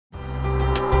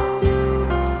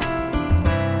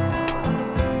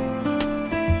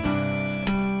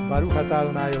ברוך אתה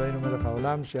אדוני אלוהינו מלך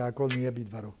העולם שהכל נהיה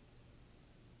בדברו.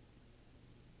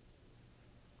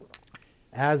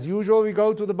 As usual, we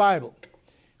go to the Bible.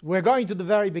 We're going to the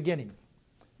very beginning.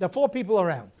 There are four people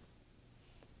around: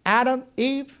 Adam,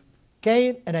 Eve,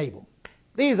 Cain, and Abel.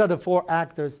 These are the four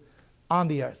actors on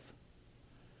the earth.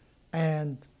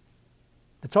 And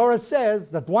the Torah says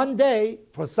that one day,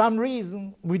 for some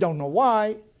reason, we don't know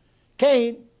why,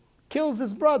 Cain kills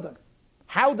his brother.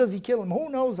 How does he kill him? Who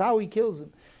knows how he kills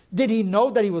him? Did he know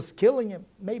that he was killing him?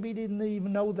 Maybe he didn't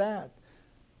even know that.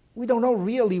 We don't know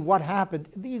really what happened.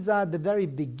 These are the very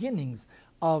beginnings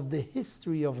of the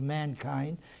history of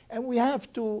mankind, and we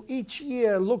have to each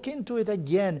year look into it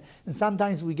again, and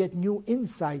sometimes we get new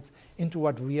insights into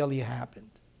what really happened.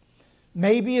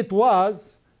 Maybe it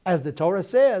was, as the Torah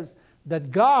says,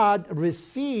 that God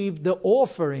received the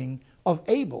offering of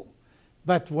Abel.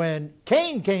 But when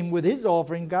Cain came with his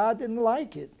offering, God didn't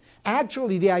like it.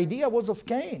 Actually, the idea was of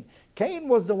Cain. Cain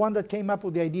was the one that came up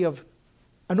with the idea of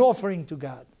an offering to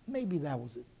God. Maybe that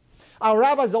was it. Our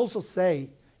rabbis also say,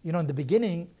 in the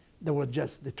beginning, there were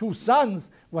just the two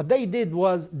sons. What they did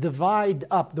was divide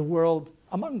up the world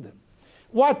among them.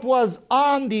 What was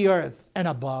on the earth and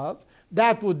above,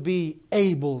 that would be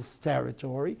Abel's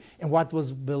territory, and what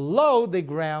was below the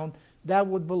ground, that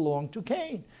would belong to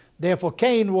Cain. Therefore,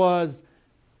 Cain was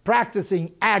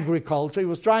practicing agriculture. He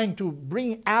was trying to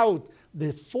bring out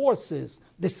the forces,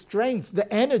 the strength,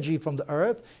 the energy from the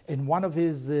earth. And one of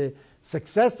his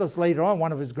successors later on,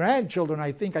 one of his grandchildren,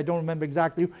 I don't remember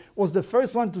exactly, was the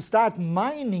first one to start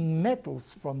mining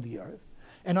metals from the earth.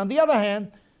 And on the other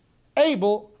hand,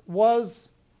 Abel was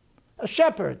a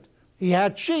shepherd. He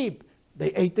had sheep. They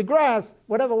ate the grass,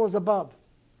 whatever was above.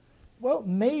 Well,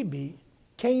 maybe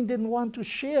Cain didn't want to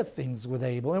share things with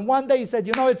Abel. And one day he said,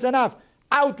 it's enough.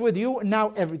 Out with you, and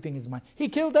now everything is mine. He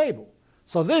killed Abel.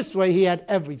 So this way he had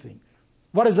everything.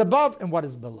 What is above and what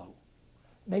is below.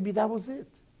 Maybe that was it.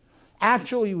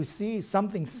 Actually, we see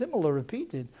something similar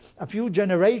repeated a few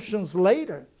generations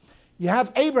later. You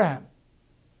have Abraham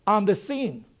on the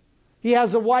scene. He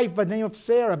has a wife by the name of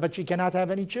Sarah, but she cannot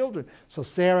have any children. So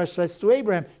Sarah says to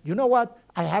Abraham, you know what?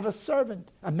 I have a servant,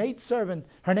 a maidservant.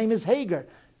 Her name is Hagar.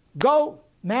 Go,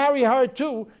 marry her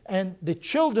too, and the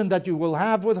children that you will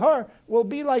have with her will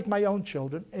be like my own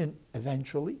children. And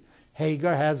eventually,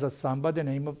 Hagar has a son by the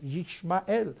name of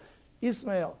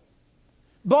Ishmael.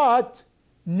 But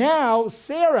now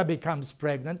Sarah becomes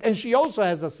pregnant, and she also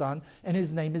has a son, and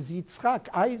his name is Yitzchak,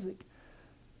 Isaac.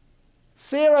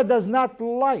 Sarah does not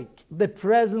like the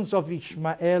presence of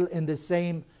Ishmael in the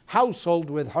same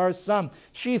household with her son.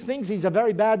 She thinks he's a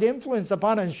very bad influence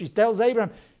upon her, and she tells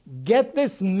Abraham, get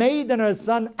this maid and her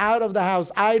son out of the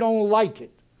house. I don't like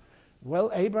it.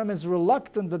 Well, Abraham is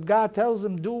reluctant, but God tells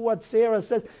him, do what Sarah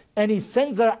says, and he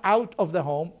sends her out of the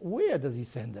home. Where does he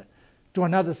send her? To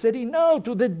another city? No,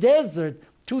 to the desert,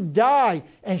 to die.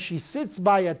 And she sits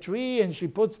by a tree, and she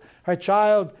puts her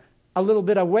child a little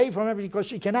bit away from her because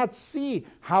she cannot see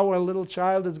how her little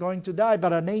child is going to die.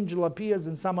 But an angel appears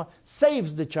and somehow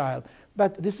saves the child.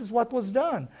 But this is what was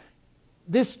done.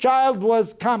 This child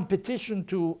was competition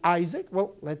to Isaac.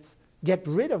 Well, let's get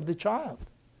rid of the child.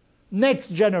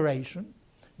 Next generation,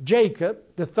 Jacob,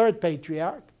 the third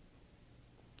patriarch.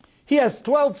 He has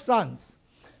 12 sons,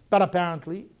 but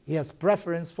apparently he has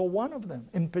preference for one of them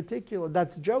in particular.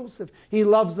 That's Joseph. He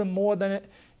loves him more than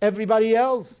everybody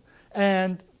else.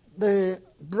 And the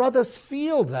brothers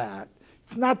feel that.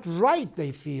 It's not right,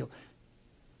 they feel.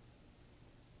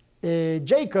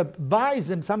 Jacob buys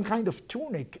him some kind of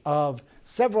tunic of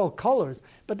several colors,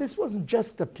 but this wasn't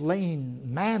just a plain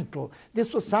mantle.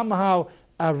 This was somehow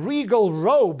a regal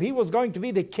robe. He was going to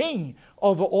be the king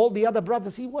over all the other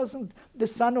brothers. He wasn't the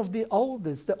son of the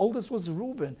oldest. The oldest was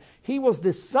Reuben. He was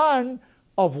the son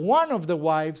of one of the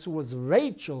wives who was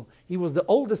Rachel. He was the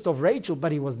oldest of Rachel,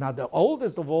 but he was not the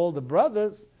oldest of all the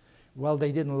brothers. Well,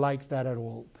 they didn't like that at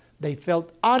all. They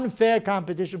felt unfair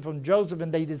competition from Joseph,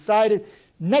 and they decided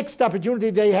next opportunity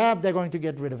they have, they're going to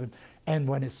get rid of him. And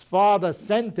when his father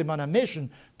sent him on a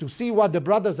mission to see what the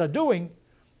brothers are doing,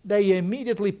 they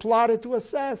immediately plotted to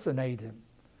assassinate him.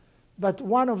 But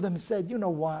one of them said, you know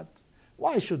what?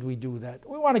 Why should we do that?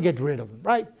 We want to get rid of him,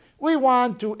 right? We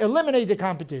want to eliminate the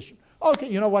competition. Okay,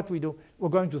 you know what we do? We're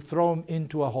going to throw him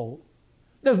into a hole.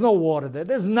 There's no water there.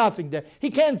 There's nothing there.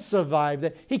 He can't survive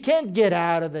there. He can't get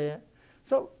out of there.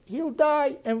 So he'll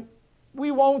die, and we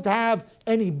won't have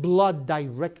any blood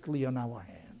directly on our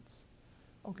hands.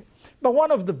 Okay. But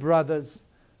one of the brothers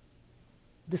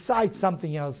decides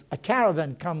something else. A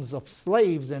caravan comes of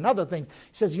slaves and other things.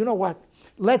 He says, you know what?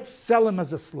 Let's sell him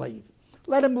as a slave.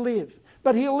 Let him live.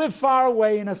 But he lived far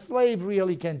away, and a slave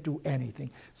really can't do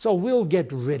anything. So we'll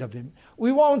get rid of him.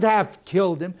 We won't have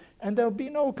killed him, and there'll be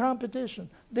no competition.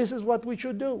 This is what we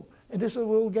should do, and this is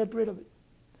we'll get rid of it.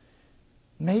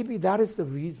 Maybe that is the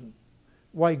reason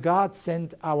why God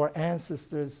sent our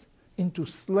ancestors into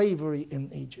slavery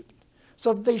in Egypt.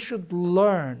 So they should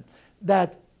learn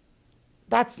that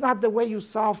that's not the way you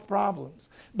solve problems,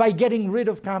 by getting rid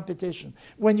of competition.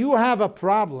 When you have a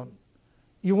problem,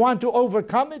 you want to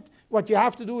overcome it, what you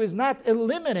have to do is not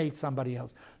eliminate somebody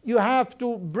else. You have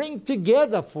to bring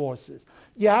together forces.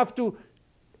 You have to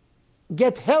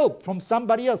get help from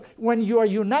somebody else. When you are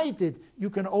united, you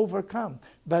can overcome.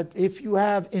 But if you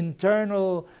have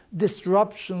internal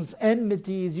disruptions,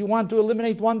 enmities, you want to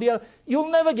eliminate one the other, you'll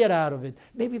never get out of it.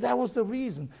 Maybe that was the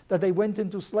reason that they went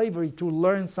into slavery, to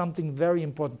learn something very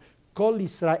important. Kol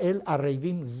Israel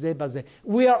arevim ze baze.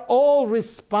 We are all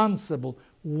responsible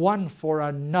one for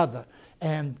another.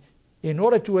 And in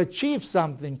order to achieve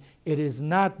something, it is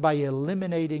not by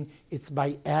eliminating, it's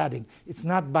by adding. It's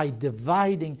not by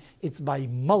dividing, it's by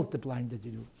multiplying that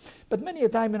you do. But many a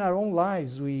time in our own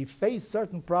lives, we face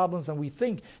certain problems and we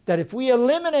think that if we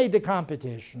eliminate the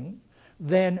competition,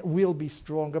 then we'll be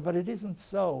stronger. But it isn't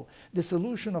so. The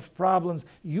solution of problems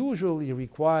usually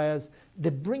requires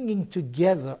the bringing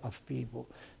together of people,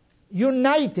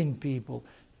 uniting people,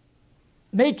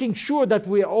 making sure that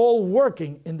we are all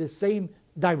working in the same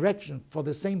direction for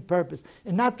the same purpose,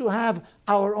 and not to have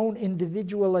our own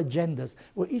individual agendas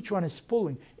where each one is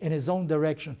pulling in his own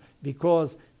direction,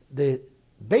 because the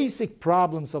basic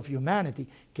problems of humanity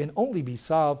can only be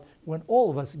solved when all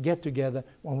of us get together,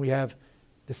 when we have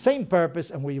the same purpose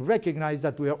and we recognize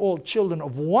that we are all children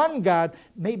of one God.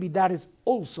 Maybe that is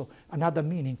also another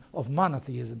meaning of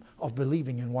monotheism, of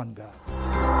believing in one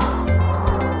God.